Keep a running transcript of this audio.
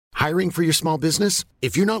Hiring for your small business?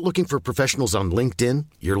 If you're not looking for professionals on LinkedIn,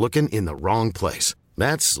 you're looking in the wrong place.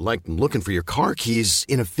 That's like looking for your car keys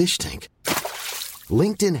in a fish tank.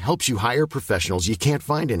 LinkedIn helps you hire professionals you can't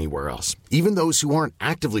find anywhere else, even those who aren't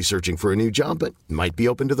actively searching for a new job but might be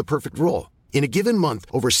open to the perfect role. In a given month,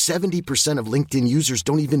 over 70% of LinkedIn users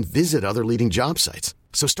don't even visit other leading job sites.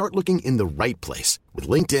 So start looking in the right place. With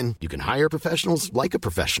LinkedIn, you can hire professionals like a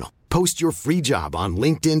professional. Post your free job on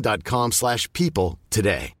linkedin.com/people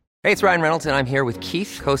today. Hey, it's Ryan Reynolds, and I'm here with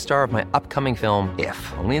Keith, co-star of my upcoming film, If,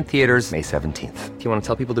 only in theaters May 17th. Do you want to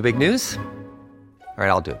tell people the big news? All right,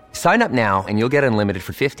 I'll do it. Sign up now and you'll get unlimited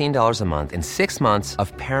for $15 a month and 6 months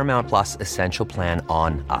of Paramount Plus Essential Plan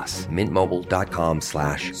on us.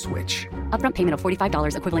 MintMobile.com/switch. Upfront payment of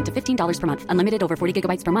 $45 equivalent to $15 per month. Unlimited over 40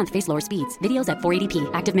 gigabytes per month. Face lower speeds. Videos at 480p.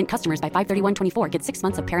 Active Mint customers by 531.24 get 6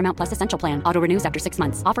 months of Paramount Plus Essential Plan. Auto renews after 6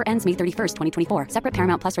 months. Offer ends May 31st, 2024. Separate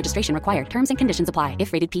Paramount Plus registration required. Terms and conditions apply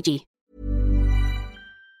if rated PG.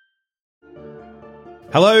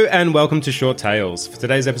 Hello and welcome to Short Tales. For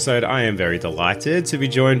today's episode, I am very delighted to be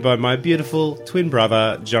joined by my beautiful twin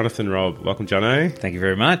brother, Jonathan Robb. Welcome, Jono. Thank you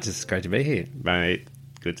very much. It's great to be here. Mate,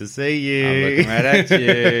 good to see you. I'm looking right at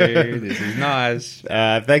you. This is nice.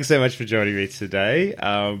 Thanks so much for joining me today.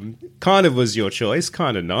 Kind of was your choice,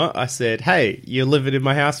 kind of not. I said, hey, you're living in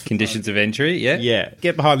my house. Conditions of entry, yeah? Yeah,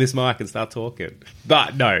 get behind this mic and start talking.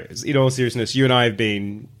 But no, in all seriousness, you and I have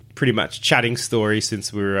been pretty much chatting stories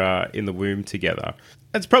since we were in the womb together.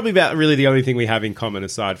 That's probably about really the only thing we have in common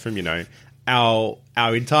aside from, you know, our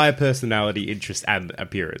entire personality, interest, and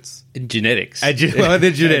appearance. Genetics. The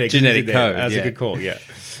genetics. Genetic code. That's a good call, yeah.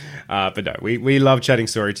 But no, we love chatting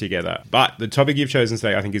story together. But the topic you've chosen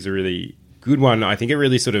today, I think, is a really good one. I think it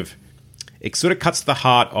really sort of cuts to the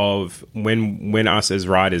heart of when us as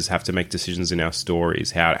writers have to make decisions in our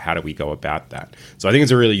stories. How do we go about that? So I think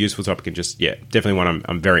it's a really useful topic and just, yeah, definitely one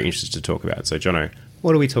I'm very interested to talk about. So, Jono,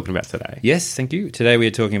 what are we talking about today? Yes, thank you. Today we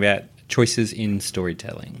are talking about choices in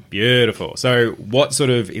storytelling. Beautiful. So what sort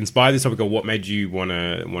of inspired this topic, or what made you want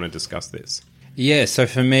to discuss this? Yeah, so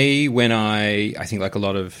for me, when I think like a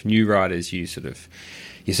lot of new writers, you're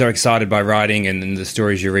so excited by writing and the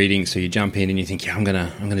stories you're reading, so you jump in and you think, yeah, I'm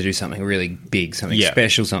gonna do something really big, something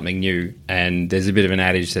special, something new. And there's a bit of an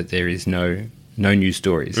adage that there is no new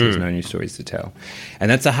stories. There's no new stories to tell. And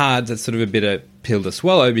that's sort of a bitter pill to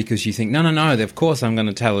swallow, because you think, no, of course I'm going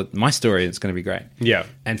to tell my story. It's going to be great. Yeah.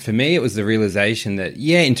 And for me, it was the realization that,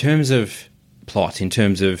 yeah, in terms of plot, in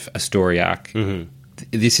terms of a story arc,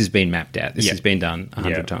 this has been mapped out. This has been done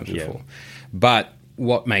 100 times before. But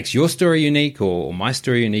what makes your story unique or my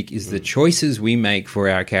story unique is the choices we make for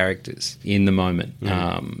our characters in the moment.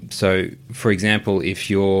 So, for example, if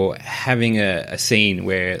you're having a scene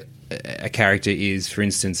where a character is, for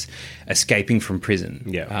instance, escaping from prison.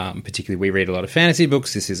 Particularly, we read a lot of fantasy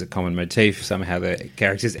books. This is a common motif. Somehow the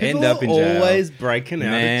characters end up in jail. Always breaking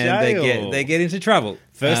out of jail. They get into trouble.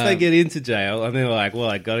 First they get into jail, and they're like, well,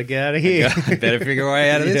 I got to get out of here. Better figure a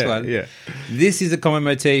way out of this one. Yeah. This is a common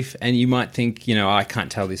motif, and you might think, I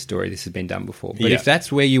can't tell this story. This has been done before. But if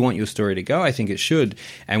that's where you want your story to go, I think it should.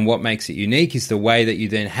 And what makes it unique is the way that you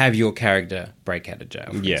then have your character break out of jail,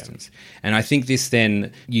 for instance. And I think this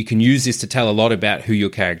then, you can use this to tell a lot about who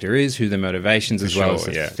your character is, who the motivations, as well as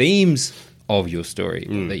the themes of your story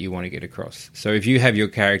that you want to get across. So if you have your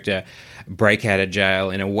character break out of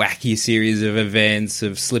jail in a wacky series of events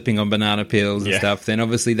of slipping on banana peels and stuff, then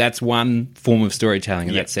obviously that's one form of storytelling,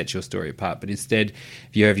 and that sets your story apart. But instead,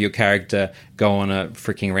 if you have your character go on a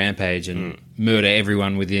freaking rampage and murder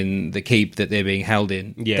everyone within the keep that they're being held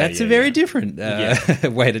in, that's a very different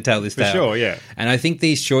way to tell this tale. For sure, And I think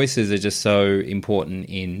these choices are just so important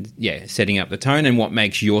in setting up the tone and what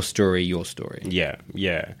makes your story your story.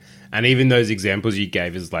 Yeah. And even those examples you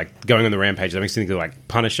gave is like going on the rampage, that makes me think of like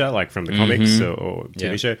Punisher, like from the comics or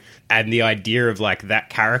TV show. And the idea of like that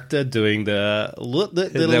character doing the wacky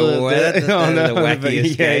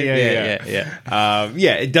escape.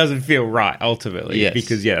 It doesn't feel right ultimately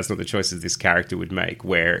because that's not the choices this character would make,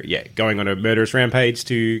 where going on a murderous rampage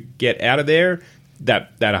to get out of there,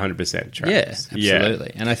 that 100% tracks. Yeah,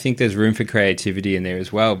 absolutely. And I think there's room for creativity in there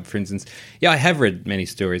as well. For instance, I have read many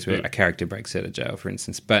stories where a character breaks out of jail, for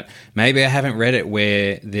instance, but maybe I haven't read it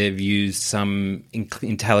where they've used some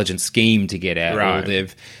intelligent scheme to get out, or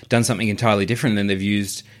they've done something entirely different, and they've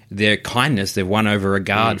used their kindness. They've won over a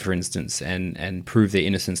guard, for instance, and proved their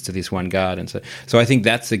innocence to this one guard. And so I think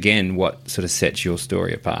that's, again, what sort of sets your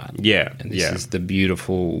story apart. And this is the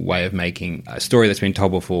beautiful way of making a story that's been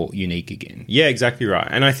told before unique again. Yeah, exactly right.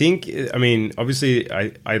 And I think, obviously,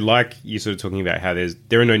 I like you sort of talking about how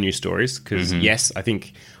there are no new stories, because, yes, I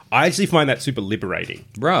think I actually find that super liberating.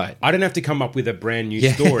 Right. I don't have to come up with a brand new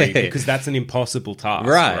story because that's an impossible task.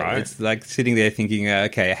 Right. It's like sitting there thinking,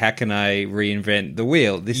 okay, how can I reinvent the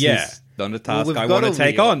wheel? This is not a task I want to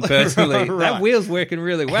take on personally. Right. That wheel's working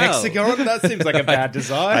really well. Hexagon? That seems like a bad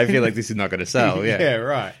design. I feel like this is not going to sell. Yeah. Yeah,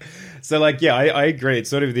 right. So, like, yeah, I agree. It's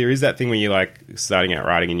sort of, there is that thing when you're, like, starting out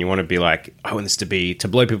writing and you want to be like, I want this to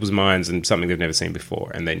blow people's minds and something they've never seen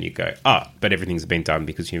before. And then you go, but everything's been done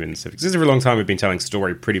because humans have existed for a long time. We've been telling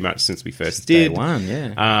story pretty much since we first did. Day one,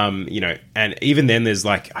 yeah. You know, and even then there's,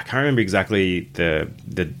 like, I can't remember exactly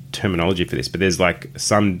the terminology for this, but there's, like,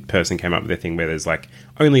 some person came up with a thing where there's, like,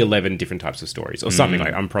 only 11 different types of stories or something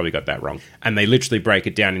like. I'm probably got that wrong. And they literally break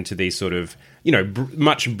it down into these sort of, you know,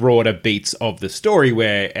 much broader beats of the story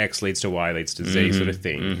where X leads to Y leads to Z sort of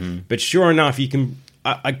thing. But sure enough, you can,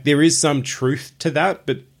 there is some truth to that,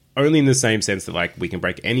 but only in the same sense that, like, we can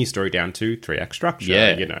break any story down to 3-act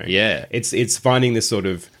structure, you know. Yeah. It's finding this sort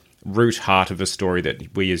of root heart of a story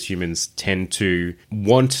that we as humans tend to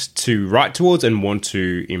want to write towards and want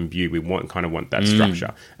to imbue. We want that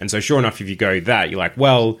structure. And so sure enough, if you go that, you're like,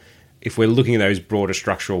 well, if we're looking at those broader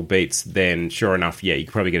structural beats, then sure enough, yeah, you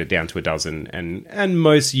could probably get it down to a dozen, and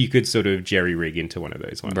most you could sort of jerry-rig into one of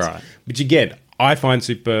those ones. Right. Which again, I find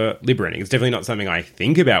super liberating. It's definitely not something I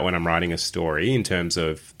think about when I'm writing a story in terms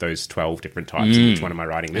of those 12 different types and which one am I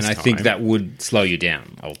writing this time. And I think that would slow you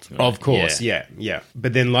down, ultimately. Of course, yeah.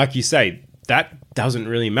 But then, like you say, that doesn't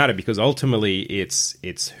really matter because ultimately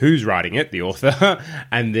it's who's writing it, the author,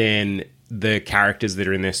 and then the characters that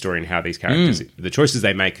are in their story and how these characters, the choices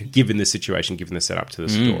they make given the situation, given the setup to the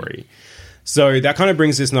story. So that kind of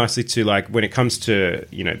brings us nicely to, like, when it comes to,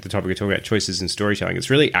 you know, the topic we're talking about, choices in storytelling, it's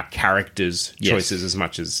really our characters' choices as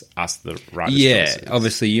much as us, the writers' choices.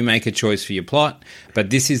 Obviously you make a choice for your plot, but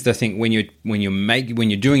this is the thing, when you're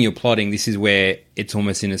doing your plotting, this is where it's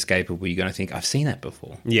almost inescapable. You're going to think, I've seen that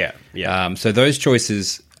before. Yeah. So those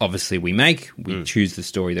choices, obviously, we choose the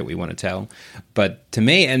story that we want to tell. But to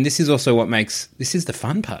me, and this is also what makes, this is the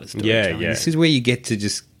fun part of storytelling. Yeah. This is where you get to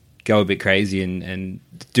just go a bit crazy and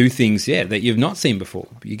do things, that you've not seen before.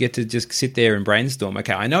 You get to just sit there and brainstorm.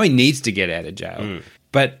 Okay, I know he needs to get out of jail,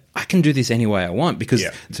 but I can do this any way I want because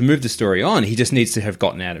to move the story on, he just needs to have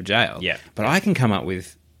gotten out of jail. Yeah. But I can come up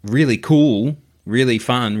with really cool, really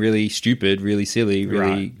fun, really stupid, really silly,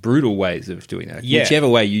 really brutal ways of doing that. Yeah. Whichever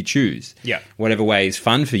way you choose. Yeah. Whatever way is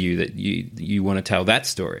fun for you that you want to tell that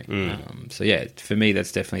story. So yeah, for me,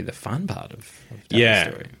 that's definitely the fun part of telling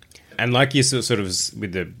a story. And like you sort of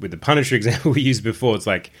with the Punisher example we used before, it's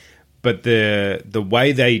like, but the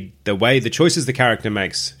way the choices the character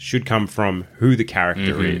makes should come from who the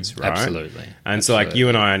character is, right? Absolutely. And so, like, you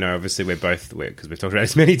and I know, obviously, because we've talked about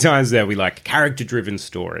this many times there, we like character-driven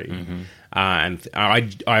story. And I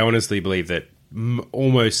honestly believe that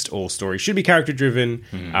almost all stories should be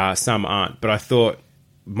character-driven. Some aren't. But I thought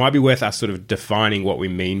might be worth us sort of defining what we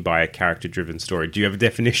mean by a character-driven story. Do you have a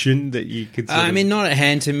definition that you could I mean, not at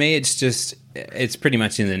hand to me. It's pretty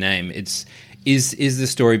much in the name. Is the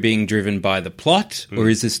story being driven by the plot or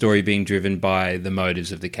is the story being driven by the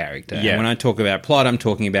motives of the character? Yeah. And when I talk about plot, I'm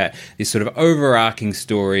talking about this sort of overarching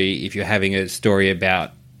story. If you're having a story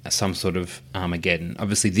about some sort of Armageddon,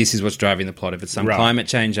 obviously this is what's driving the plot. If it's some climate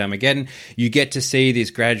change Armageddon, you get to see this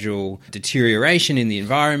gradual deterioration in the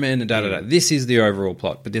environment and This is the overall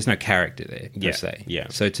plot, but there's no character there, per se. Yeah.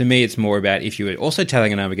 So to me, it's more about if you were also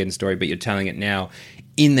telling an Armageddon story, but you're telling it now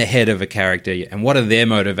in the head of a character and what are their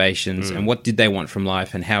motivations and what did they want from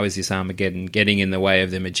life and how is this Armageddon getting in the way of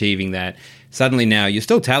them achieving that. Suddenly now you're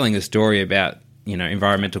still telling a story about, you know,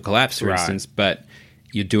 environmental collapse, for instance, but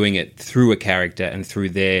you're doing it through a character and through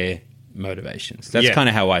their motivations. That's kind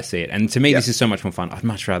of how I see it. And to me, this is so much more fun. I'd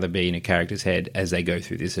much rather be in a character's head as they go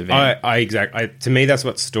through this event. To me, that's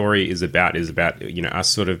what story is about, you know, us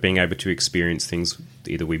sort of being able to experience things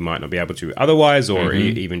either we might not be able to otherwise or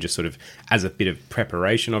even just sort of as a bit of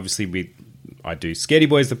preparation. Obviously, I do Scaredy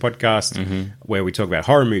Boys, the podcast, where we talk about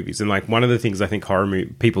horror movies. And, like, one of the things I think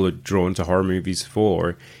people are drawn to horror movies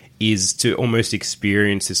for is to almost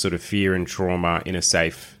experience this sort of fear and trauma in a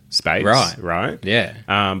safe space. Right? Yeah.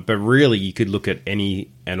 But really, you could look at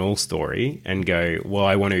any and all story and go, well,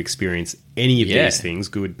 I want to experience any of these things,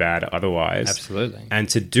 good, bad, otherwise. Absolutely. And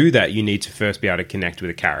to do that, you need to first be able to connect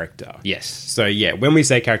with a character. Yes. So, when we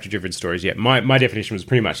say character-driven stories, my definition was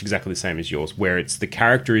pretty much exactly the same as yours, where it's the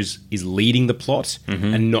character is leading the plot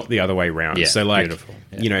and not the other way around. Yeah, so, like, beautiful.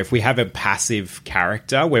 you know, if we have a passive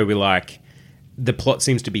character where we're like, the plot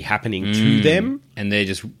seems to be happening to them. And they're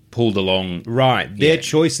just pulled along. Right. Their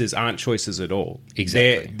choices aren't choices at all.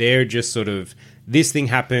 Exactly. They're just sort of this thing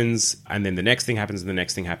happens, and then the next thing happens, and the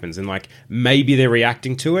next thing happens. And, like, maybe they're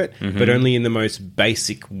reacting to it, but only in the most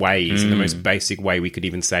basic ways. In the most basic way we could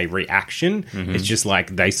even say reaction. It's just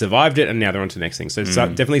like they survived it, and now they're on to the next thing. So,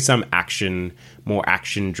 definitely some action, more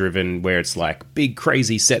action-driven, where it's, like, big,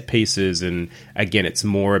 crazy set pieces. And, again, it's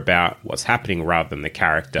more about what's happening rather than the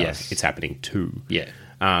character it's happening to. Yeah.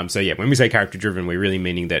 When we say character-driven, we're really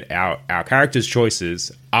meaning that our characters'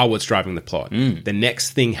 choices are what's driving the plot. The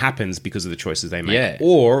next thing happens because of the choices they make. Yeah.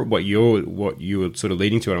 Or what you were sort of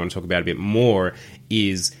leading to, and I want to talk about a bit more,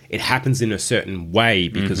 is it happens in a certain way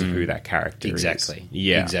because of who that character is.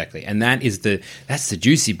 Yeah. Exactly. And that's the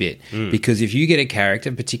juicy bit. Because if you get a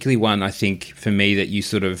character, particularly one, I think, for me, that you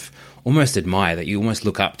sort of almost admire, that you almost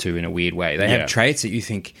look up to in a weird way. They have traits that you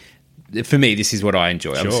think... For me, this is what I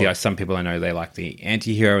enjoy. Obviously, some people I know, they like the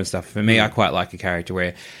anti-hero and stuff. For me, I quite like a character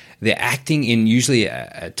where they're acting in usually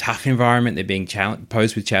a tough environment. They're being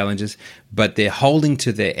posed with challenges, but they're holding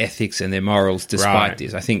to their ethics and their morals despite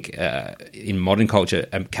this. I think in modern culture,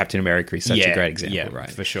 Captain America is such a great example,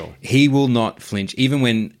 right? For sure. He will not flinch, even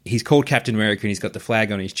when he's called Captain America and he's got the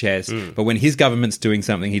flag on his chest, but when his government's doing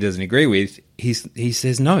something he doesn't agree with, he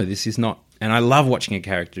says, no, this is not. And I love watching a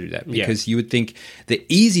character do that because you would think the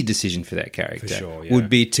easy decision for that character would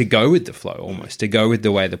be to go with the flow almost, to go with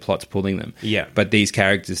the way the plot's pulling them. Yeah. But these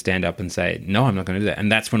characters stand up and say, no, I'm not going to do that.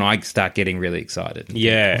 And that's when I start getting really excited.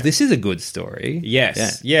 Yeah. Think, this is a good story.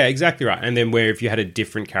 Yes. Yeah, exactly right. And then where if you had a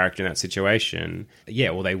different character in that situation,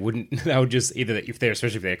 well, they wouldn't, they would just either,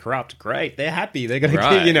 especially if they're corrupt, great, they're happy, they're going to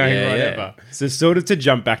whatever. Yeah. So sort of to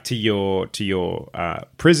jump back to your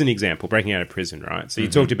prison example, breaking out of prison, right? So you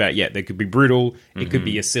talked about, there could be brutal. It could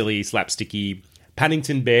be a silly, slapsticky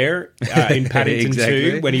Paddington Bear in Paddington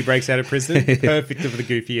 2 when he breaks out of prison. Perfect of the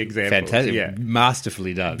goofy example. Fantastic. Yeah.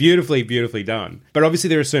 Masterfully done. Beautifully, beautifully done. But obviously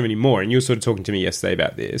there are so many more, and you were sort of talking to me yesterday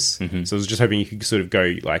about this. So I was just hoping you could sort of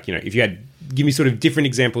go, like, if you had, give me sort of different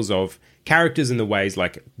examples of characters and the ways,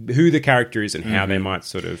 like, who the character is and how they might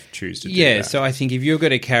sort of choose to do that. Yeah, so I think if you've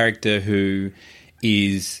got a character who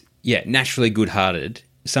is, naturally good-hearted,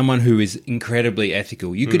 someone who is incredibly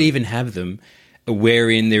ethical, you could even have them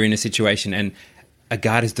wherein they're in a situation and a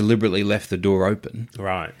guard has deliberately left the door open.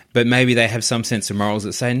 Right. But maybe they have some sense of morals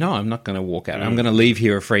that say, no, I'm not going to walk out. I'm going to leave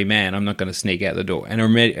here a free man. I'm not going to sneak out the door.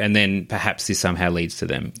 And then perhaps this somehow leads to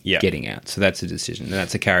them getting out. So that's a decision. And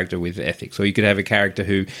that's a character with ethics. Or you could have a character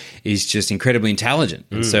who is just incredibly intelligent.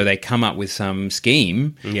 And so they come up with some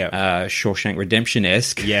scheme, Shawshank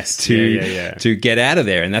Redemption-esque, to get out of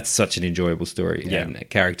there. And that's such an enjoyable story and a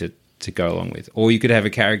character to go along with. Or you could have a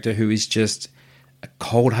character who is just a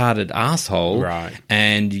cold-hearted asshole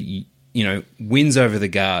and, wins over the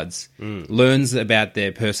guards, learns about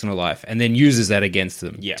their personal life, and then uses that against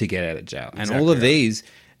them to get out of jail. And all of these,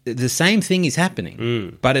 the same thing is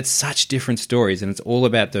happening, but it's such different stories, and it's all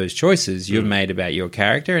about those choices you've made about your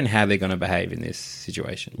character and how they're going to behave in this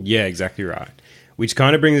situation. Yeah, exactly right. Which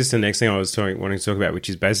kind of brings us to the next thing I was wanting to talk about, which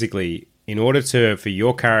is basically, in order for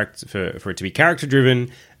your character, for it to be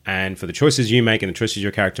character-driven, and for the choices you make and the choices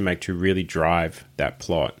your character make to really drive that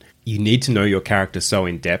plot, you need to know your character so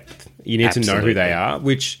in depth. You need to know who they are,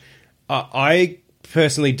 which I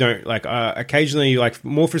personally don't like. Occasionally, like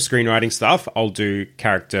more for screenwriting stuff, I'll do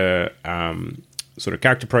character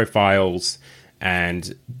profiles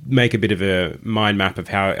and make a bit of a mind map of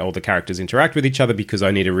how all the characters interact with each other, because I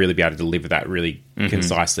need to really be able to deliver that really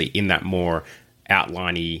concisely in that more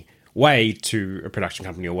outliney way to a production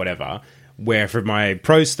company or whatever. Where for my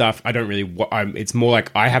pro stuff, I don't really. It's more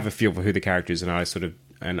like I have a feel for who the character is, and I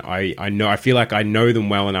feel like I know them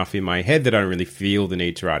well enough in my head that I don't really feel the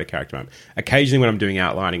need to write a character map. Occasionally, when I'm doing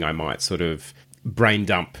outlining, I might sort of brain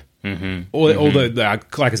dump. Although,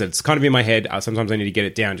 like I said, it's kind of in my head. Sometimes I need to get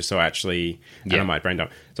it down just so I might brain dump.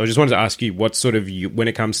 So I just wanted to ask you, what sort of when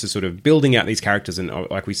it comes to sort of building out these characters, and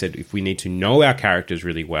like we said, if we need to know our characters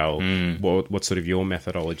really well, what's sort of your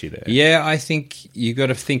methodology there? Yeah, I think you got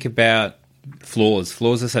to think about flaws.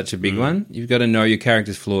 Flaws are such a big one. You've got to know your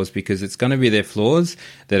character's flaws, because it's going to be their flaws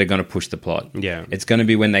that are going to push the plot. Yeah. It's going to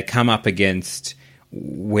be when they come up against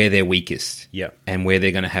where they're weakest and where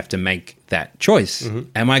they're going to have to make that choice.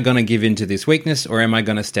 Am I going to give in to this weakness, or am I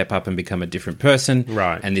going to step up and become a different person?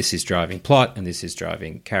 Right. And this is driving plot, and this is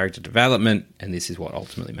driving character development, and this is what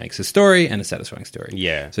ultimately makes a story and a satisfying story.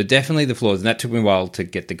 Yeah. So definitely the flaws, and that took me a while to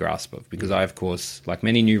get the grasp of, because I, of course, like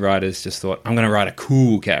many new writers, just thought, I'm going to write a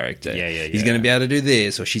cool character. He's going to be able to do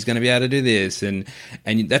this, or she's going to be able to do this, and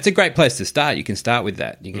that's a great place to start. You can start with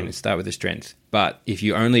that. You can start with the strength. But if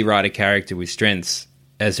you only write a character with strengths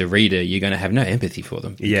as a reader, you're going to have no empathy for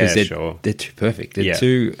them. Yeah, Because they're too perfect. They're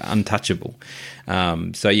too untouchable.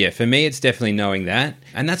 So, yeah, for me, it's definitely knowing that.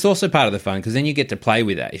 And that's also part of the fun, because then you get to play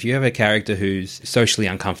with that. If you have a character who's socially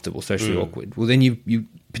uncomfortable, socially awkward, well, then you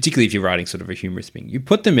particularly if you're writing sort of a humorous thing, you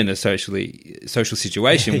put them in a social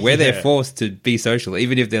situation where they're forced to be social,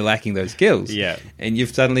 even if they're lacking those skills. Yeah. And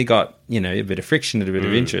you've suddenly got, a bit of friction and a bit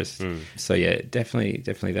of interest. So, yeah, definitely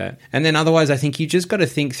that. And then otherwise, I think you just got to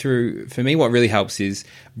think through, for me, what really helps is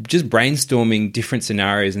just brainstorming different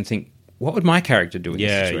scenarios and think, what would my character do in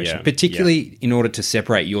this situation? Yeah, Particularly in order to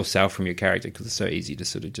separate yourself from your character, because it's so easy to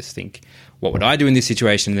sort of just think, what would I do in this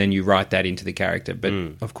situation? And then you write that into the character. But,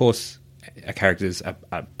 of course, our characters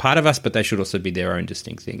are part of us, but they should also be their own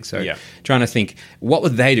distinct thing. So trying to think, what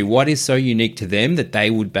would they do? What is so unique to them that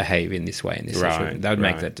they would behave in this way, in this situation? They would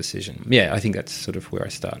make that decision. Yeah, I think that's sort of where I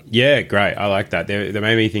start. Yeah, great. I like that. They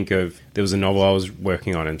made me think of, there was a novel I was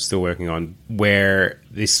working on and still working on where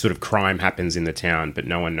this sort of crime happens in the town, but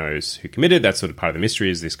no one knows who committed. That's sort of part of the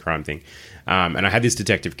mystery, is this crime thing. And I had this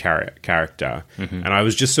detective character, and I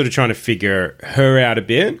was just sort of trying to figure her out a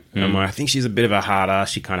bit. I'm like, I think she's a bit of a hard ass.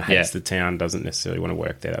 She kind of hates the town, doesn't necessarily want to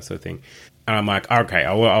work there, that sort of thing. And I'm like, okay,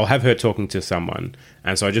 I'll have her talking to someone.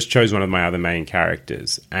 And so I just chose one of my other main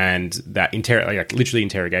characters, and that literally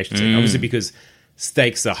interrogation scene, obviously because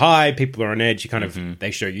stakes are high, people are on edge, you kind of,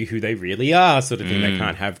 they show you who they really are, sort of thing. They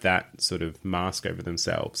can't have that sort of mask over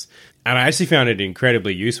themselves. And I actually found it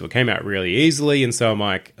incredibly useful. It came out really easily, and so I'm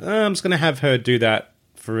like, I'm just going to have her do that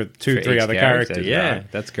for three other characters. Yeah,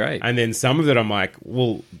 right? That's great. And then some of it I'm like,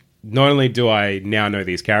 well, not only do I now know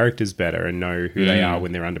these characters better and know who they are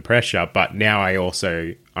when they're under pressure, but now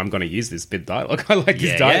I'm going to use this bit of dialogue. I like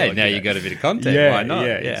this dialogue. Yeah, now you got a bit of content. Why not?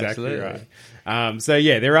 Yeah, exactly absolutely. Right. So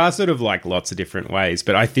there are sort of like lots of different ways,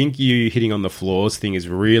 but I think you hitting on the flaws thing is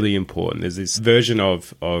really important. There's this version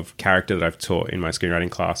of character that I've taught in my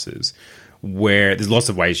screenwriting classes where there's lots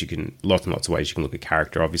and lots of ways you can look at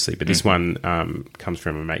character, obviously, but this one comes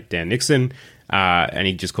from my mate Dan Nixon, and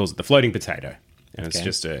he just calls it the floating potato. And it's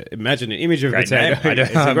just imagine an image of a potato.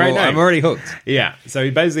 It's a great name. I'm already hooked. Yeah.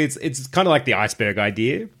 So basically it's kind of like the iceberg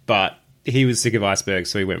idea, but he was sick of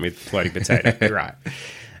icebergs, so he went with floating potato. Right.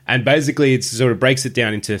 And basically it sort of breaks it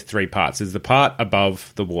down into three parts. There's the part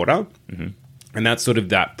above the water, and that's sort of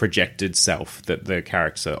that projected self that the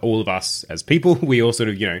character, all of us as people, we all sort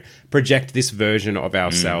of, project this version of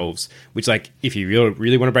ourselves, which, like, if you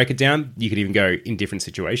really want to break it down, you could even go in different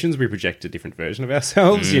situations. We project a different version of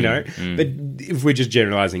ourselves, But if we're just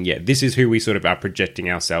generalizing, this is who we sort of are projecting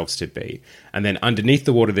ourselves to be. And then underneath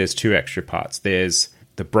the water, there's two extra parts. There's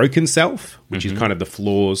the broken self, which is kind of the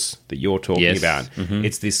flaws that you're talking about.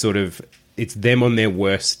 It's this sort of, it's them on their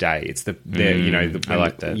worst day. It's I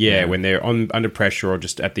like that. Yeah, when they're under pressure or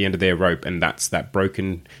just at the end of their rope, and that's that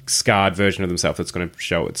broken, scarred version of themselves that's going to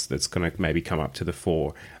show that's going to maybe come up to the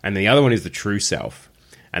fore. And the other one is the true self.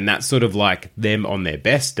 And that's sort of like them on their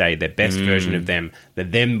best day, their best version of them,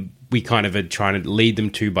 that then we kind of are trying to lead them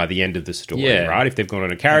to by the end of the story, right? If they've gone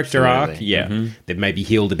on a character arc, they've maybe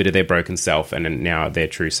healed a bit of their broken self, and then now their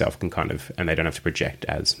true self can kind of, and they don't have to project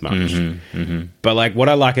as much. But like what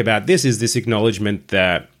I like about this is this acknowledgement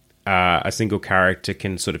that a single character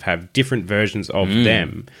can sort of have different versions of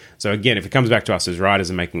them. So again, if it comes back to us as writers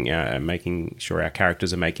and making sure our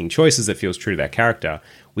characters are making choices that feels true to that character,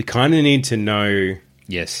 we kind of need to know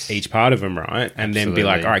each part of them, right? And then be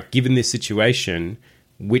like, all right, given this situation,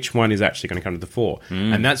 which one is actually going to come to the fore?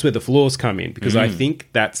 And that's where the flaws come in, because I think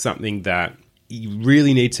that's something that you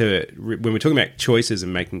really need to, when we're talking about choices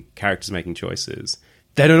and making characters making choices,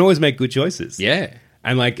 they don't always make good choices. Yeah.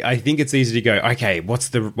 And like, I think it's easy to go, okay, what's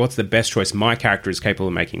the best choice my character is capable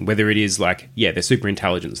of making? Whether it is like, they're super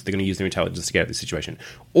intelligent, so they're going to use their intelligence to get out of this situation,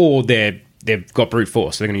 or they've got brute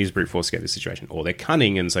force, so they're going to use brute force to get out of this situation, or they're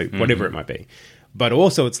cunning, and so whatever it might be. But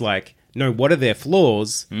also it's like, no, what are their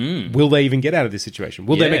flaws? Will they even get out of this situation?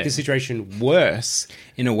 Will they make the situation worse?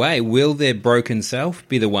 In a way, will their broken self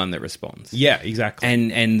be the one that responds? Yeah, exactly.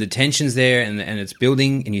 And the tension's there, and it's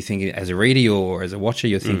building, and you think, as a reader or as a watcher,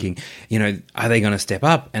 you're thinking, are they going to step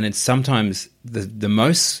up? And it's sometimes the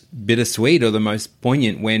most bittersweet or the most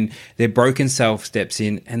poignant when their broken self steps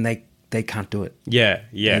in and they can't do it. Yeah.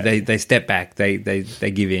 They step back, they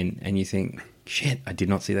give in, and you think, shit, I did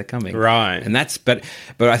not see that coming. Right. And that's, but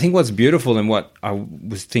I think what's beautiful and what I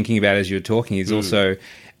was thinking about as you were talking is also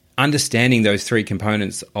understanding those three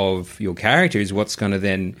components of your character is what's going to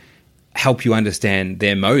then help you understand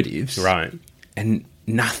their motives. Right. And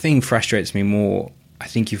nothing frustrates me more. I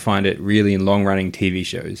think you find it really in long-running TV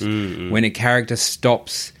shows when a character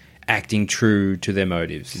stops acting true to their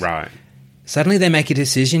motives. Right. suddenly they make a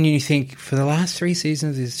decision and you think, for the last 3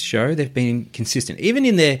 seasons of this show, they've been consistent. Even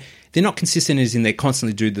in they're not consistent as in they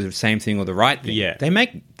constantly do the same thing or the right thing. Yeah.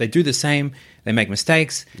 They do the same, they make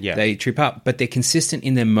mistakes, they trip up, but they're consistent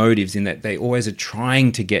in their motives, in that they always are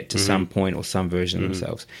trying to get to some point or some version of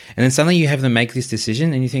themselves. And then suddenly you have them make this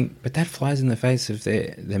decision and you think, but that flies in the face of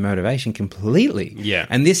their motivation completely. Yeah.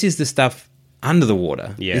 And this is the stuff under the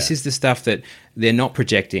water. Yeah. This is the stuff that they're not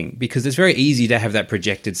projecting, because it's very easy to have that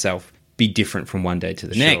projected self be different from one day to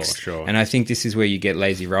the next. Sure. And I think this is where you get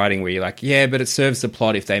lazy writing, where you're like, yeah, but it serves the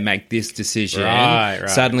plot if they make this decision. Right.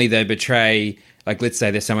 Suddenly they betray, like, let's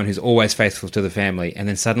say there's someone who's always faithful to the family, and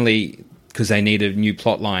then suddenly, because they need a new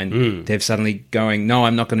plot line, they're suddenly going, no,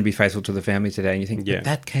 I'm not going to be faithful to the family today. And you think, but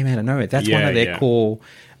that came out of nowhere. That's one of their core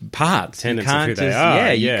parts. Tenets you of can't who just, they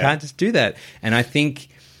are. you can't just do that. And I think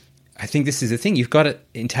this is the thing. You've got an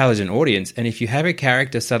intelligent audience, and if you have a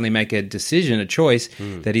character suddenly make a decision, a choice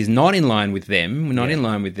that is not in line with them, not in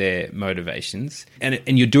line with their motivations, and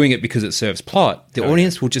you're doing it because it serves plot, the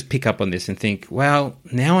audience will just pick up on this and think, well,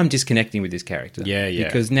 now I'm disconnecting with this character.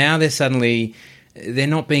 Because now they're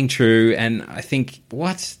not being true, and I think,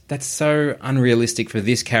 that's so unrealistic for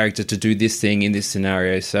this character to do this thing in this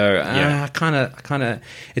scenario. So I kind of,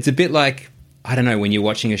 it's a bit like, I don't know, when you're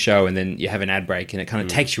watching a show and then you have an ad break and it kind of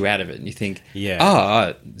takes you out of it and you think,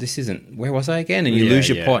 this isn't, where was I again? And you lose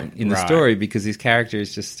your point in the story because this character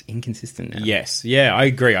is just inconsistent now. Yes. Yeah, I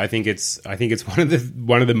agree. I think it's one of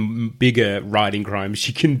the bigger writing crimes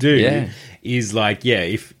you can do is like,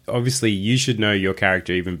 if obviously you should know your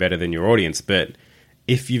character even better than your audience, but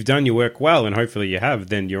if you've done your work well, and hopefully you have,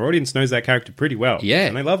 then your audience knows that character pretty well. Yeah.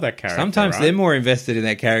 And they love that character. Sometimes they're more invested in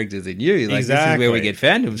that character than you. Like, this is where we get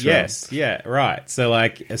fandoms from. Yes, yeah, right. So,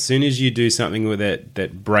 like, as soon as you do something with it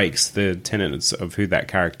that breaks the tenets of who that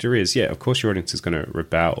character is, of course your audience is going to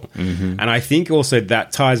rebel. And I think also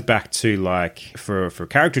that ties back to, like, for a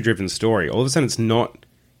character-driven story, all of a sudden it's not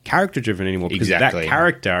character-driven anymore because that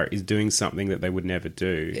character is doing something that they would never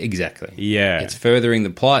do. Exactly. Yeah. It's furthering the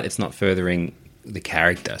plot. It's not furthering the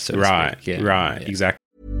character, so to speak. Exactly.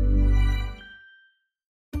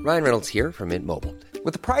 Ryan Reynolds here from Mint Mobile.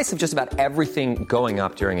 With the price of just about everything going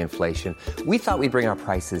up during inflation, we thought we'd bring our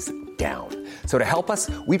prices down. So to help us,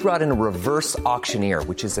 we brought in a reverse auctioneer,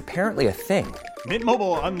 which is apparently a thing. Mint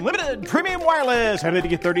Mobile Unlimited Premium Wireless. How to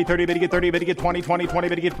get 30, 30, bit to get 30, bit to get 20, 20, 20,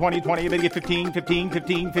 bit to get 20, 20, bit to get 15, 15,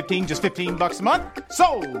 15, 15, just $15 a month?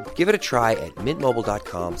 Sold! Give it a try at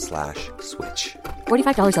mintmobile.com/switch.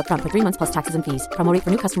 $45 up front for 3 months plus taxes and fees. Promo rate for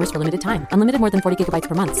new customers for limited time. Unlimited more than 40 gigabytes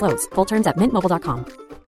per month. Slows full terms at mintmobile.com.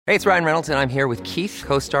 Hey, it's Ryan Reynolds, and I'm here with Keith,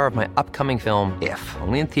 co-star of my upcoming film, If,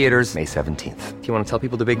 only in theaters May 17th. Do you want to tell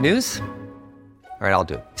people the big news? All right, I'll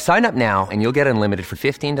do it. Sign up now and you'll get unlimited for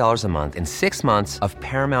 $15 a month and 6 months of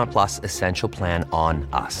Paramount Plus Essential Plan on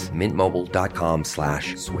us.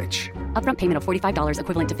 mintmobile.com/switch. Upfront payment of $45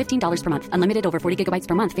 equivalent to $15 per month. Unlimited over 40 gigabytes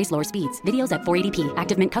per month. Face lower speeds. Videos at 480p.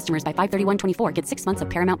 Active Mint customers by 531.24 get 6 months of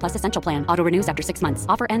Paramount Plus Essential Plan. Auto renews after 6 months.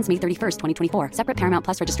 Offer ends May 31st, 2024. Separate Paramount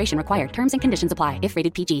Plus registration required. Terms and conditions apply if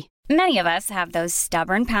rated PG. Many of us have those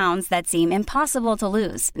stubborn pounds that seem impossible to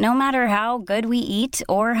lose, no matter how good we eat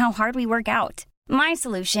or how hard we work out. My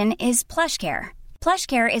solution is PlushCare.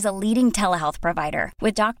 PlushCare is a leading telehealth provider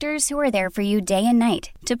with doctors who are there for you day and night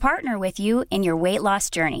to partner with you in your weight loss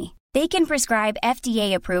journey. They can prescribe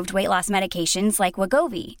FDA-approved weight loss medications like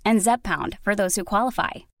Wegovy and Zepbound for those who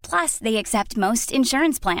qualify. Plus, they accept most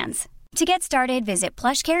insurance plans. To get started, visit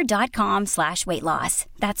plushcare.com/weightloss.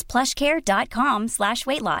 That's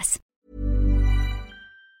plushcare.com/weightloss.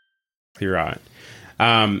 You're right.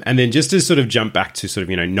 And then just to sort of jump back to sort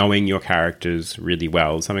of, knowing your characters really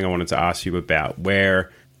well, something I wanted to ask you about, where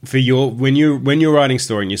for when you're writing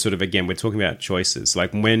story and you're sort of, again, we're talking about choices,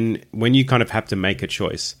 like when you kind of have to make a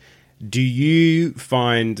choice, do you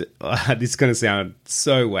find, this is going to sound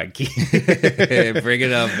so wacky. Bring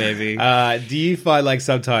it up, baby. Do you find like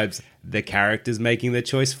sometimes the character's making the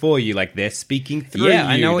choice for you, like they're speaking through you? Yeah,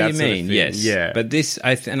 I know what you mean, yes. Yeah. But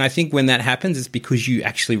I think when that happens, it's because you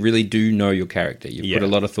actually really do know your character. You've put a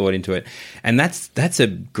lot of thought into it. And that's a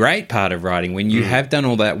great part of writing, when you have done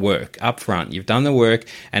all that work up front. You've done the work,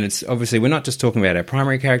 and it's obviously, we're not just talking about our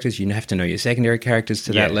primary characters. You have to know your secondary characters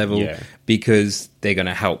to that level because they're going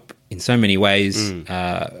to help in so many ways,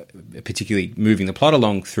 particularly moving the plot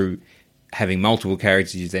along through having multiple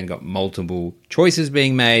characters. You've then got multiple choices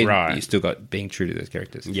being made, but you still got being true to those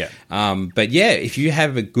characters. But if you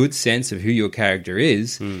have a good sense of who your character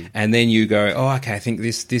is, and then you go, oh, okay, I think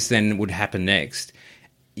this then would happen next,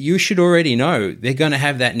 you should already know they're going to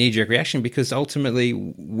have that knee-jerk reaction, because ultimately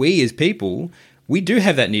we as people, we do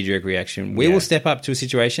have that knee-jerk reaction. We will step up to a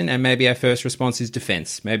situation and maybe our first response is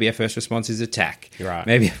defense. Maybe our first response is attack. Right.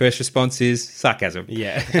 Maybe our first response is sarcasm.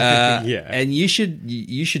 Yeah. And you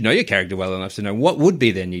should know your character well enough to know what would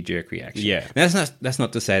be their knee-jerk reaction. Yeah. Now, that's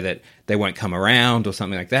not to say that they won't come around or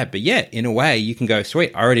something like that. But yeah, in a way, you can go,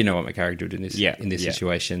 sweet, I already know what my character would do in this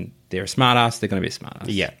situation. They're a smart-ass. They're going to be a smart-ass.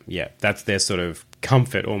 Yeah. That's their sort of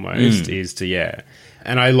comfort almost is to,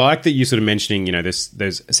 And I like that you sort of mentioning,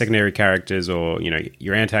 those secondary characters or,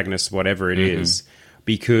 your antagonists, whatever it is,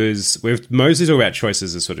 because we've mostly talked about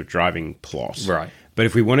choices as sort of driving plot. Right. But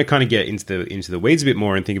if we want to kind of get into the weeds a bit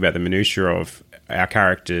more and think about the minutiae of our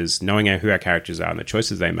characters, knowing who our characters are and the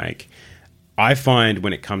choices they make, I find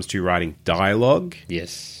when it comes to writing dialogue,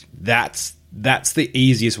 yes, that's the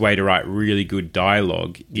easiest way to write really good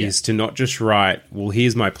dialogue is to not just write, well,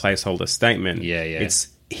 here's my placeholder statement. It's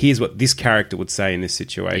here's what this character would say in this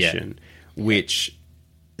situation, which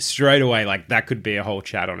straight away, like that could be a whole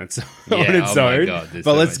chat on its own. God,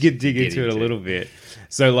 but let's dig into it a little bit.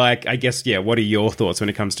 So, like, I guess, what are your thoughts when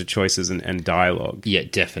it comes to choices and dialogue? Yeah,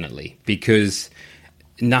 definitely. Because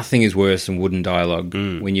nothing is worse than wooden dialogue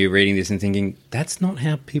when you're reading this and thinking, that's not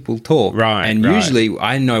how people talk. Right. And usually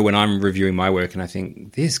I know when I'm reviewing my work and I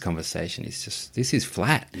think, this conversation is this is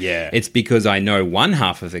flat. Yeah. It's because I know one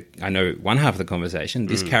half of the conversation.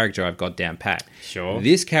 This character I've got down pat. Sure.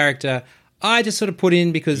 This character I just sort of put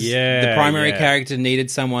in because the primary character needed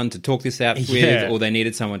someone to talk this out with, or they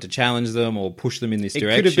needed someone to challenge them or push them in this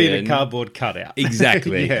direction. It could have been a cardboard cutout.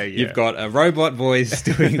 Exactly. You've got a robot voice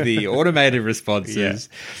doing the automated responses,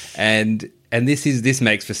 and this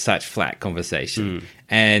makes for such flat conversation.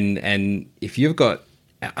 And if you've got,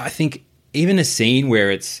 I think even a scene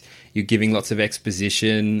where you're giving lots of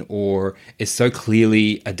exposition or it's so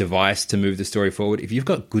clearly a device to move the story forward. If you've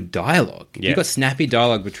got good dialogue, if you've got snappy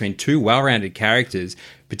dialogue between two well-rounded characters,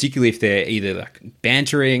 particularly if they're either like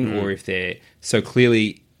bantering or if they're so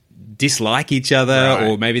clearly dislike each other,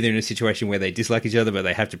 or maybe they're in a situation where they dislike each other but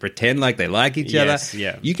they have to pretend like they like each other.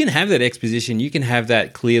 You can have that exposition, you can have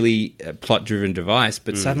that clearly plot-driven device,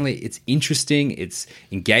 but suddenly it's interesting, it's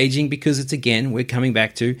engaging, because it's, again, we're coming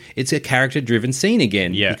back to, it's a character-driven scene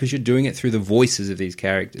again, because you're doing it through the voices of these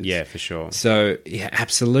characters. Yeah, for sure. So,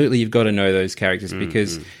 absolutely, you've got to know those characters,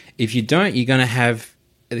 because if you don't, you're going to have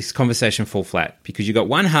this conversation fall flat, because you got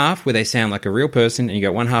one half where they sound like a real person and you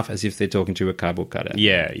got one half as if they're talking to a cardboard cutout.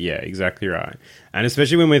 Yeah, exactly right. And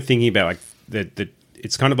especially when we're thinking about like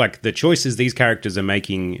it's kind of like the choices these characters are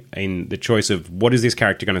making in the choice of what is this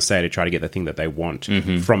character going to say to try to get the thing that they want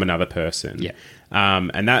from another person. Yeah.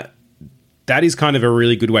 And that is kind of a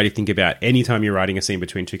really good way to think about anytime you're writing a scene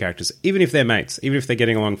between two characters, even if they're mates, even if they're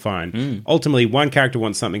getting along fine. Ultimately, one character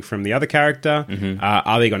wants something from the other character.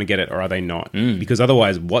 Are they going to get it or are they not? Because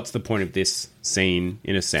otherwise, what's the point of this scene,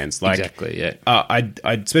 in a sense? Like, exactly, yeah. I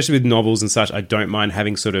especially with novels and such, I don't mind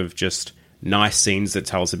having sort of just nice scenes that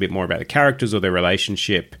tell us a bit more about the characters or their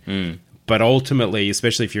relationship. But ultimately,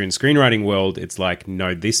 especially if you're in screenwriting world, it's like,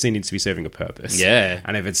 no, this scene needs to be serving a purpose. Yeah.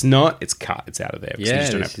 And if it's not, it's cut. It's out of there. We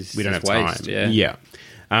don't have waste, time.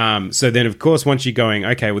 Yeah. So then, of course, once you're going,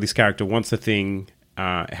 okay, well, this character wants the thing,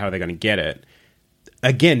 how are they going to get it?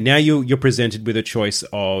 Again, now you're presented with a choice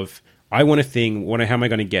of, I want a thing, how am I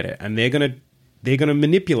going to get it? And they're going to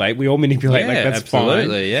manipulate. We all manipulate. Like, that's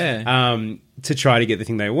absolutely, fine. To try to get the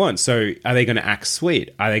thing they want. So are they going to act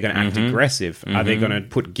sweet? Are they going to act aggressive? Are they going to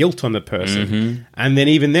put guilt on the person? And then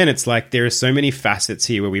even then, it's like there are so many facets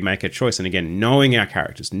here where we make a choice. And again, knowing our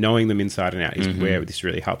characters, knowing them inside and out is where this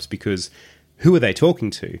really helps, because who are they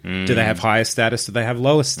talking to? Do they have higher status? Do they have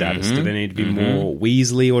lower status? Do they need to be more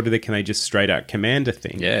Weasley, or can they just straight out command a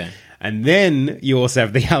thing? Yeah. And then you also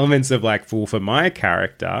have the elements of like, for my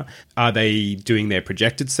character, are they doing their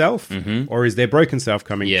projected self, or is their broken self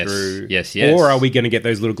coming through? Yes. Or are we going to get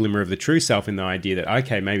those little glimmer of the true self in the idea that,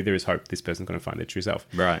 okay, maybe there is hope this person's going to find their true self.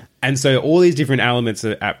 Right. And so all these different elements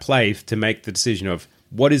are at play to make the decision of,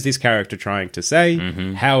 what is this character trying to say?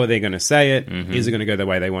 How are they going to say it? Is it going to go the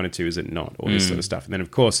way they want it to? Is it not? All this sort of stuff. And then,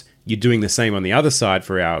 of course, you're doing the same on the other side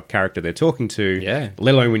for our character they're talking to,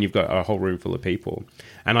 let alone when you've got a whole room full of people.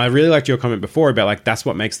 And I really liked your comment before about, like, that's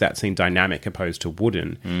what makes that scene dynamic opposed to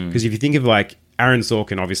wooden. Because if you think of, like, Aaron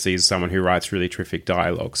Sorkin obviously is someone who writes really terrific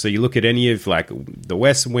dialogue. So you look at any of, like, The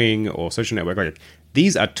West Wing or Social Network, like,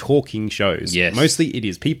 these are talking shows. Yes. Mostly it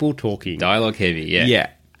is people talking. Dialogue heavy, Yeah.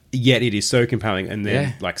 Yet it is so compelling. And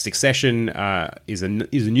then, like, Succession is a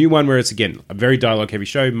new one where it's, again, a very dialogue-heavy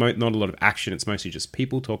show, not a lot of action. It's mostly just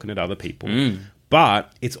people talking at other people.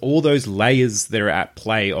 But it's all those layers that are at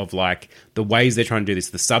play of like the ways they're trying to do this,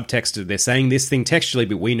 the subtext. They're saying this thing textually,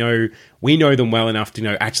 but we know them well enough to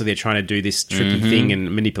know actually they're trying to do this tricky thing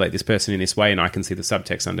and manipulate this person in this way, and I can see the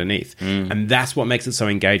subtext underneath. And that's what makes it so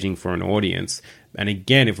engaging for an audience. And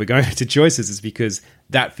again, if we're going to choices, it's because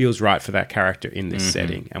that feels right for that character in this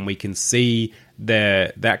setting. And we can see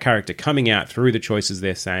that character coming out through the choices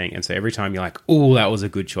they're saying. And so every time you're like, oh, that was a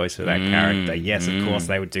good choice for that character. Yes, of course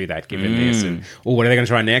they would do that given this. And, oh, what are they going to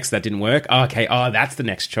try next? That didn't work. Oh, okay. Oh, that's the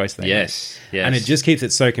next choice they made. Yes. And it just keeps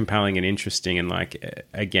it so compelling and interesting. And like,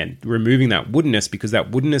 again, removing that woodenness, because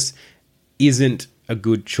that woodenness isn't a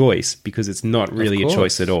good choice because it's not really a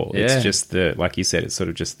choice at all. Yeah. It's just the, like you said, it's sort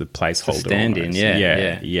of just the placeholder. Stand-in,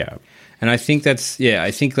 yeah. And I think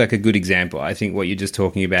I think like a good example, I think what you're just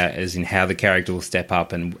talking about is in how the character will step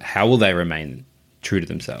up and how will they remain true to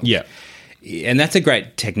themselves. Yeah. And that's a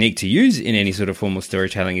great technique to use in any sort of form of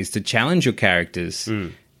storytelling, is to challenge your characters'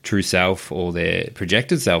 true self or their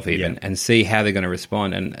projected self even, and see how they're going to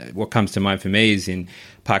respond. And what comes to mind for me is in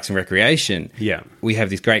Parks and Recreation, we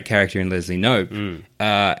have this great character in Leslie Knope,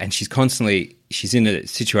 and she's in a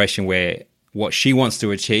situation where what she wants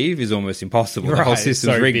to achieve is almost impossible. Right. The whole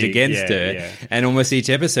system's rigged against her. Yeah. And almost each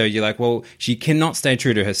episode, you're like, well, she cannot stay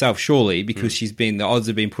true to herself, surely, because the odds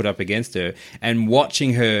have been put up against her. And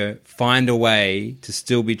watching her find a way to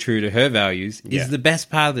still be true to her values is the best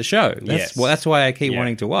part of the show. That's why I keep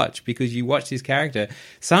wanting to watch, because you watch this character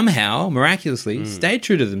somehow, miraculously, stay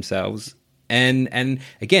true to themselves. And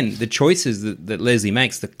again, the choices that Leslie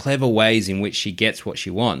makes, the clever ways in which she gets what she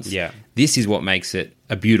wants, this is what makes it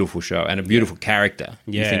a beautiful show and a beautiful character.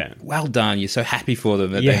 You think, well done, you're so happy for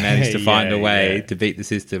them that they managed to find a way to beat the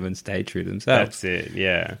system and stay true to themselves. That's it,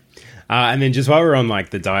 yeah. And then just while we're on like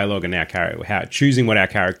the dialogue and how choosing what our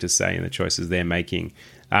characters say and the choices they're making,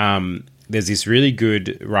 there's this really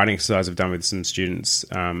good writing exercise I've done with some students,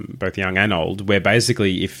 both young and old, where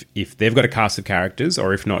basically if they've got a cast of characters,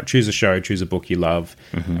 or if not, choose a show, choose a book you love,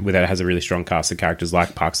 where that has a really strong cast of characters,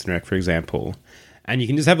 like Parks and Rec, for example. And you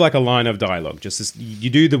can just have like a line of dialogue. Just as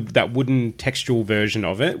you do that wooden textual version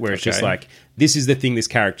of it, where it's just like, this is the thing this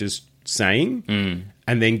character's saying,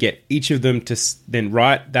 and then get each of them to then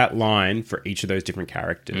write that line for each of those different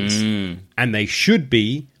characters. And they should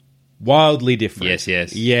be wildly different.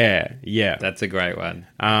 Yes. Yeah. That's a great one.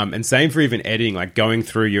 And same for even editing, like going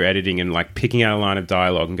through your editing and like picking out a line of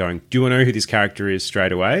dialogue and going, do I know who this character is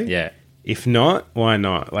straight away? Yeah. If not, why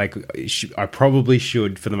not? Like, I probably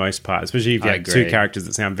should for the most part, especially if you have two characters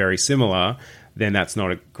that sound very similar, then that's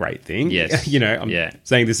not a great thing. Yes. I'm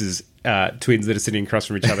saying this is twins that are sitting across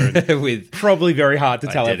from each other and with probably very hard to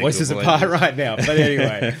tell our voices apart right now. But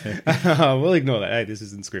anyway, we'll ignore that. Hey, this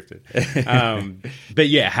isn't scripted. But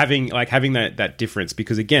yeah, having that difference,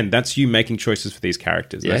 because again, that's you making choices for these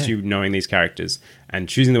characters. That's you knowing these characters and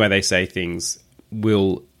choosing the way they say things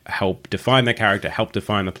will help define the character, help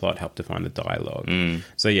define the plot, help define the dialogue.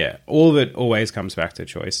 So yeah, all of it always comes back to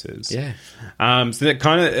choices. So that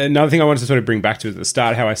kind of another thing I wanted to sort of bring back to at the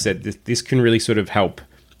start, how I said this can really sort of help.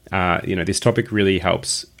 This topic really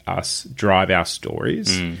helps us drive our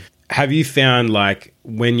stories. Have you found, like,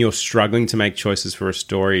 when you're struggling to make choices for a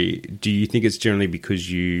story, do you think it's generally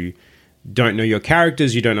because you don't know your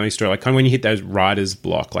characters, you don't know your story? Like, kind of when you hit those writer's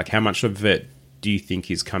block, like, how much of it do you think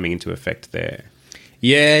is coming into effect there?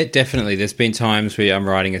 Yeah, definitely. There's been times where I'm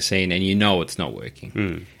writing a scene and you know it's not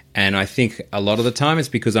working. And I think a lot of the time it's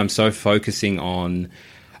because I'm so focusing on,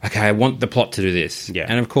 okay, I want the plot to do this. Yeah.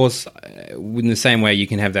 And of course, in the same way you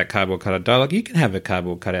can have that cardboard cutout dialogue, you can have a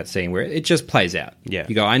cardboard cutout scene where it just plays out. Yeah.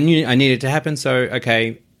 You go, I need it to happen, so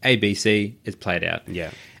okay, A, B, C, it's played out. Yeah.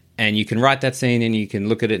 And you can write that scene and you can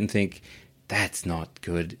look at it and think, that's not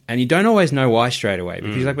good. And you don't always know why straight away,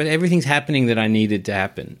 because you're like, but everything's happening that I needed to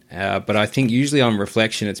happen. But I think usually on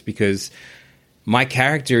reflection, it's because my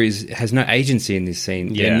character has no agency in this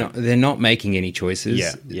scene. Yeah. They're not making any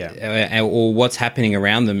choices. Or what's happening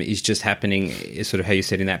around them is just happening, is sort of how you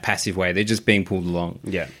said, in that passive way. They're just being pulled along.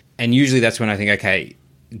 Yeah. And usually that's when I think, okay,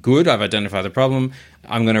 good, I've identified the problem.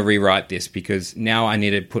 I'm going to rewrite this because now I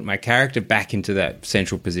need to put my character back into that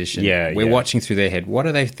central position. We're watching through their head. What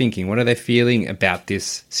are they thinking? What are they feeling about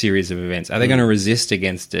this series of events? Are they going to resist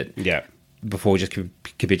against it before just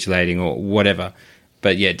capitulating or whatever?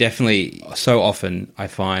 But yeah, definitely so often I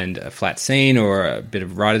find a flat scene or a bit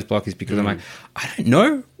of writer's block is because I'm like, I don't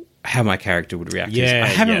know how my character would react to this. I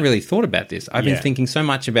haven't really thought about this. I've been thinking so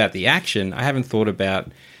much about the action. I haven't thought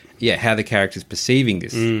about how the character's perceiving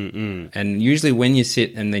this. And usually when you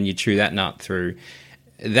sit and then you chew that nut through,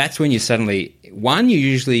 that's when you suddenly, one, you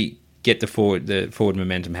usually get the forward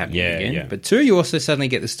momentum happening again. Yeah. But 2, you also suddenly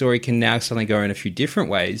get the story can now suddenly go in a few different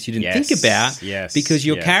ways you didn't think about. Yes. Because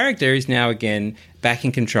your character is now again back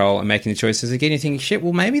in control and making the choices again. You think, shit,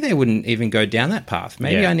 well, maybe they wouldn't even go down that path.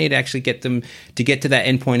 Maybe I need to actually get them to get to that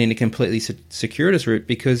endpoint in a completely circuitous route,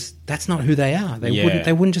 because that's not who they are.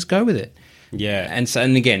 They wouldn't just go with it. Yeah.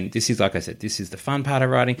 And again, this is, like I said, this is the fun part of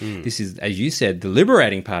writing. This is, as you said, the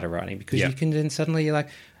liberating part of writing, because you can then suddenly, you're like,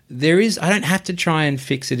 I don't have to try and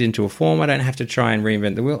fix it into a form. I don't have to try and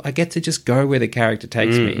reinvent the wheel. I get to just go where the character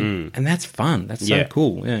takes me. And that's fun. That's so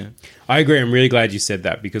cool. Yeah. I agree. I'm really glad you said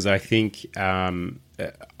that, because I think the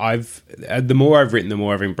more I've written, the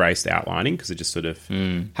more I've embraced outlining, because it just sort of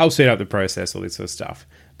helps speed up the process, all this sort of stuff.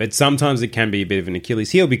 But sometimes it can be a bit of an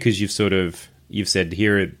Achilles heel, because you've said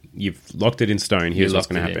here, you've locked it in stone. Here's what's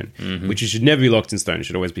going to happen, which should never be locked in stone. It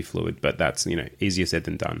should always be fluid. But that's easier said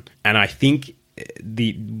than done. And I think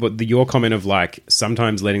your comment of like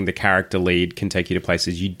sometimes letting the character lead can take you to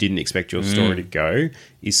places you didn't expect your story to go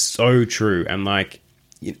is so true. And like,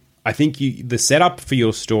 I think the setup for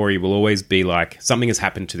your story will always be like something has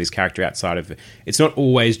happened to this character outside of it. It's not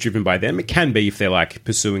always driven by them. It can be if they're like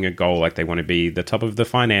pursuing a goal, like they want to be the top of the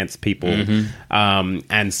finance people.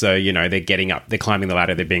 And so, they're getting up, they're climbing the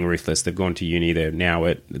ladder, they're being ruthless, they've gone to uni, they're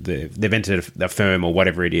now they've entered a firm or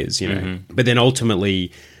whatever it is, But then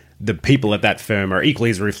ultimately, the people at that firm are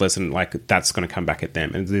equally as ruthless, and like that's going to come back at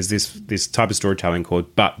them. And there's this type of storytelling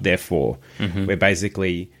called "but therefore," where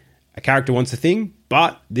basically a character wants a thing,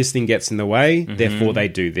 but this thing gets in the way, therefore they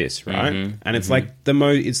do this, right? And it's like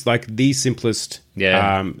it's like the simplest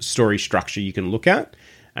story structure you can look at.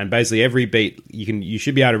 And basically every beat you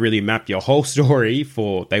should be able to really map your whole story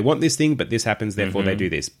for they want this thing, but this happens, therefore they do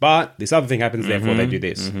this. But this other thing happens, therefore they do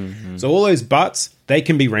this. So all those buts, they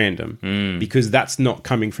can be random because that's not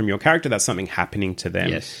coming from your character. That's something happening to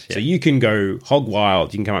them. So you can go hog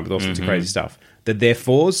wild. You can come up with all sorts of crazy stuff. The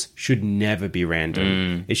therefores should never be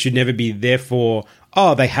random. It should never be therefore,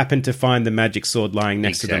 they happened to find the magic sword lying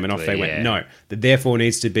next to them and off they went. No, the therefore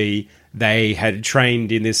needs to be they had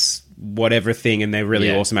trained in this whatever thing and they're really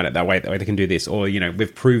awesome at it that way they can do this, or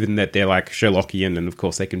we've proven that they're like Sherlockian and of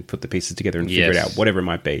course they can put the pieces together and figure it out, whatever it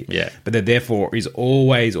might be. But the therefore is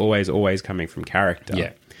always coming from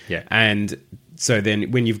character. And so then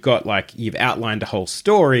when you've got you've outlined a whole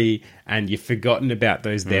story and you've forgotten about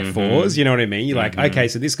those therefores, you know what I mean? You're like, okay,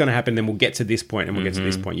 so this is going to happen, then we'll get to this point and we'll get to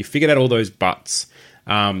this point. You figured out all those buts.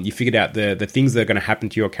 You figured out the things that are going to happen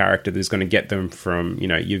to your character that's going to get them from,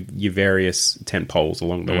 your various tent poles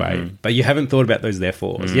along the way. But you haven't thought about those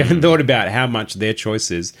therefores. You haven't thought about how much their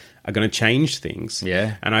choices are going to change things.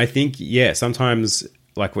 And I think, sometimes,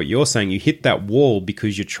 like what you're saying, you hit that wall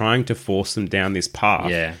because you're trying to force them down this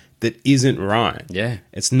path that isn't right.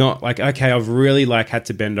 It's not like, okay, I've really had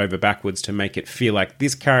to bend over backwards to make it feel like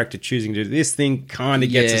this character choosing to do this thing kind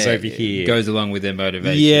of gets us over here. It goes along with their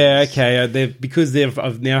motivation.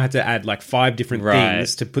 I've now had to add 5 different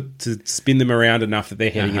things to spin them around enough that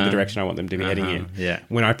they're heading in the direction I want them to be heading in.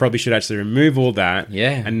 When I probably should actually remove all that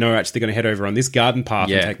and know actually they're going to head over on this garden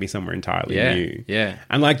path and take me somewhere entirely new.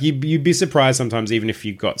 And you'd be surprised sometimes, even if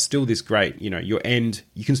you've got still this great, your end,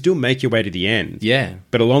 you can still make your way to the end.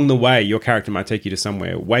 But along the way, your character might take you to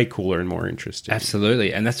somewhere way cooler and more interesting.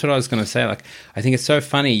 Absolutely. And that's what I was going to say. I think it's so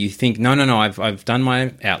funny. You think, no, I've done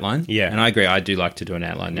my outline. And I agree. I do like to do an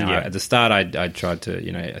outline. Now, at the start, I tried to,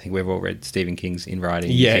 I think we've all read Stephen King's In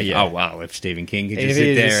Writing. Think, oh, wow, if Stephen King could just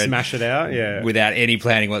sit there and smash it out, without any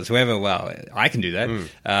planning whatsoever, well, I can do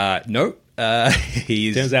that. Nope.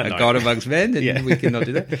 He's a god amongst men, and we cannot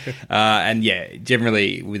do that. And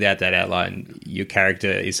generally, without that outline, your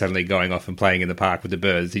character is suddenly going off and playing in the park with the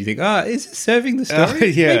birds. You think, is it serving the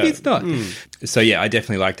story? Maybe it's not. So, I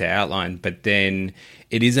definitely like to outline. But then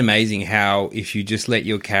it is amazing how if you just let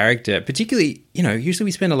your character, particularly, usually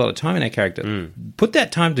we spend a lot of time in our character, put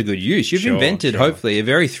that time to good use. You've invented, hopefully, a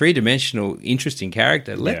very three-dimensional, interesting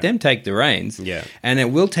character. Let them take the reins. And it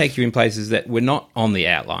will take you in places that were not on the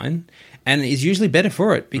outline. And is usually better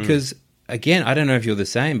for it because, again, I don't know if you're the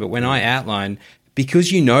same, but when I outline,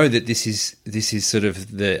 because that this is sort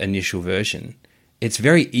of the initial version, it's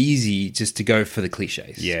very easy just to go for the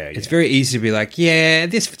cliches. It's very easy to be like,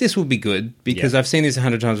 this will be good because I've seen this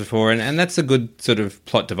 100 times before, and that's a good sort of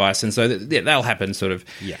plot device, and so that'll happen sort of.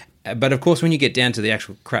 But of course, when you get down to the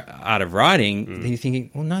actual art of writing, then you're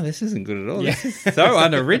thinking, well, no, this isn't good at all. This is so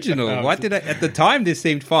unoriginal. Why did at the time this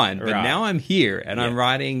seemed fine, but now I'm here and I'm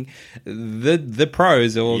writing the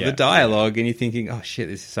prose or the dialogue, and you're thinking, oh shit,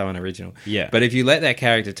 this is so unoriginal. Yeah. But if you let that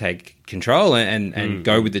character take control and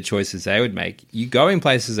go with the choices they would make, you go in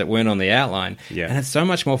places that weren't on the outline, and it's so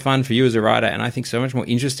much more fun for you as a writer, and I think so much more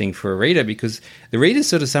interesting for a reader, because the reader's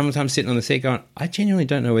sort of sometimes sitting on the seat going, I genuinely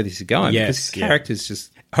don't know where this is going, because characters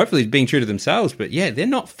just hopefully being true to themselves, but they're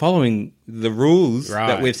not following the rules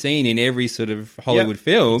that we've seen in every sort of Hollywood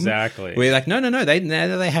film. Exactly. We're like, no,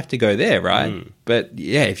 they have to go there, right? But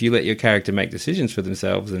if you let your character make decisions for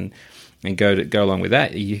themselves and go along with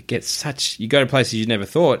that, you go to places you never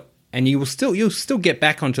thought, and you'll still get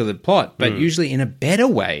back onto the plot, but usually in a better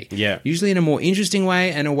way. Yeah. Usually in a more interesting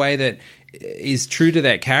way, and a way that is true to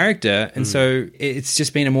that character, and so it's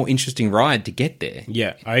just been a more interesting ride to get there.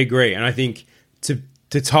 Yeah, I agree, and I think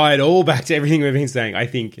to tie it all back to everything we've been saying, I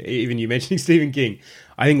think, even you mentioning Stephen King,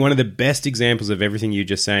 I think one of the best examples of everything you're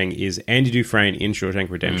just saying is Andy Dufresne in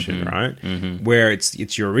Shawshank Redemption, right? Where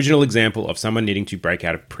it's your original example of someone needing to break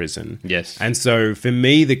out of prison. Yes. And so for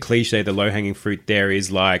me, the cliche, the low-hanging fruit there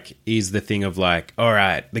is the thing of like, all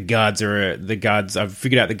right, the guards, I've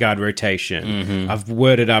figured out the guard rotation. I've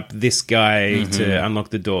worded up this guy to unlock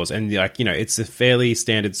the doors. And it's a fairly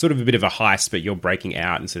standard, sort of a bit of a heist, but you're breaking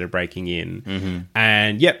out instead of breaking in.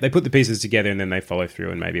 And they put the pieces together and then they follow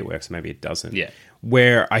through, and maybe it works, maybe it doesn't. Yeah.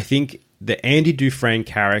 Where I think the Andy Dufresne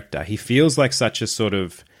character, he feels like such a sort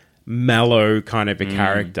of mellow kind of a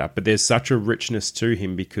character, but there's such a richness to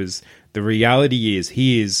him, because the reality is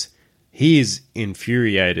he is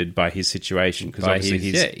infuriated by his situation, because obviously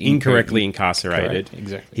he's incorrectly incarcerated. Correct.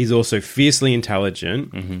 Exactly. He's also fiercely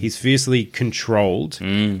intelligent. He's fiercely controlled,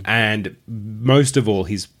 and most of all,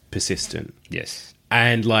 he's persistent. Yes.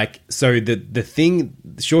 And so the thing,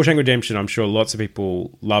 Shawshank Redemption, I'm sure lots of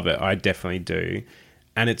people love it. I definitely do.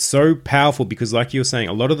 And it's so powerful because, like you were saying,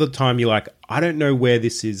 a lot of the time you're like, I don't know where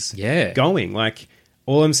this is going. Like,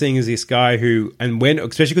 all I'm seeing is this guy who, and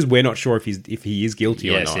especially because we're not sure if he is guilty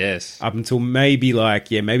or not. Yes. Up until maybe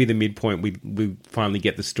maybe the midpoint, we finally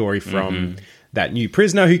get the story from that new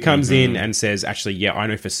prisoner who comes in and says, actually, I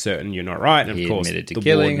know for certain you're not right. And he of course, admitted to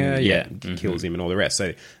killing her. Kills him and all the rest.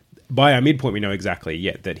 So by our midpoint, we know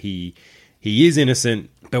exactly that he is innocent,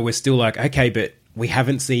 but we're still like, okay, but we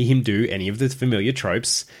haven't seen him do any of the familiar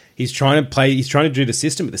tropes. He's trying to do the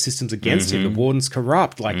system, but the system's against him. The warden's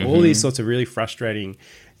corrupt, all these sorts of really frustrating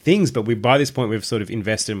things. But by this point, we've sort of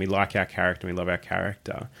invested and we like our character and we love our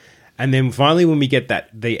character. And then finally, when we get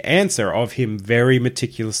the answer of him very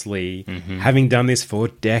meticulously having done this for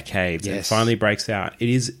decades, and finally breaks out, it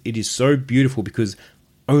is so beautiful, because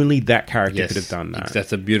only that character could have done that.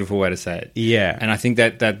 That's a beautiful way to say it. Yeah. And I think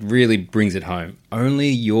that really brings it home. Only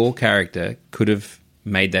your character could have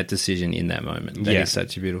made that decision in that moment. That is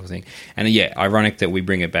such a beautiful thing. And ironic that we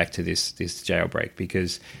bring it back to this jailbreak,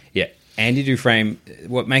 because Andy Dufresne,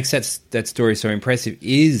 what makes that story so impressive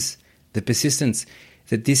is the persistence,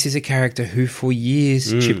 that this is a character who for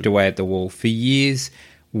years chipped away at the wall, for years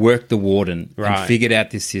worked the warden and figured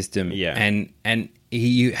out this system. Yeah. And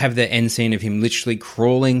you have the end scene of him literally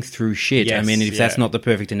crawling through shit. Yes, I mean, if that's not the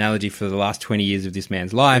perfect analogy for the last 20 years of this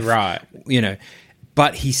man's life,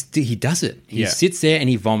 but he does it. He sits there and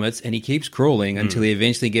he vomits and he keeps crawling until he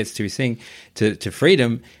eventually gets to his thing, to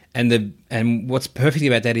freedom. And what's perfect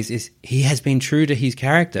about that is he has been true to his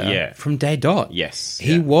character from day dot. Yes.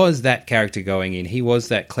 He was that character going in. He was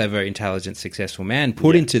that clever, intelligent, successful man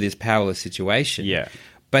put into this powerless situation. Yeah.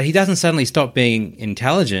 But he doesn't suddenly stop being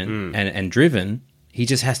intelligent and driven. He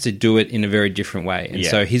just has to do it in a very different way. And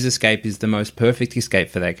so his escape is the most perfect escape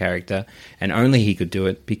for that character, and only he could do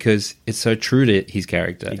it because it's so true to his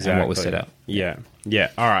character and what was set up. Yeah.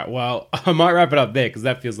 Yeah. All right. Well, I might wrap it up there because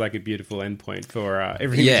that feels like a beautiful endpoint for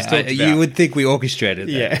everything we just talked about. You would think we orchestrated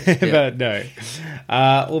that. But no.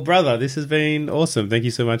 Well, brother, this has been awesome. Thank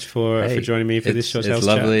you so much for joining me for this Short Tales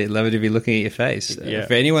chat. It's lovely to be looking at your face.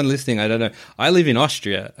 For anyone listening, I don't know. I live in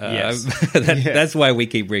Austria. That's why we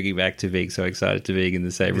keep bringing back to being so excited to being in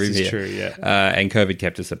the same room here. This is true, and COVID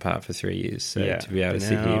kept us apart for 3 years. So to be able to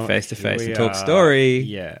sit here face to face and talk story,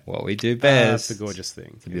 what we do best. It's a gorgeous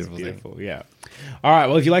thing. It's a beautiful thing. Yeah. All right.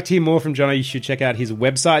 Well, if you'd like to hear more from Jono, you should check out his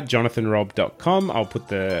website, jonathanrobb.com. I'll put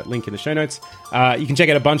the link in the show notes. You can check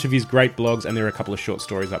out a bunch of his great blogs, and there are a couple of short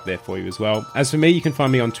stories up there for you as well. As for me, you can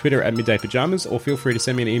find me on Twitter at middaypajamas, or feel free to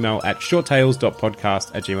send me an email at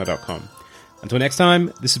shorttales.podcast@gmail.com. Until next time,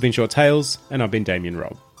 this has been Short Tales, and I've been Damien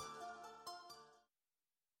Robb.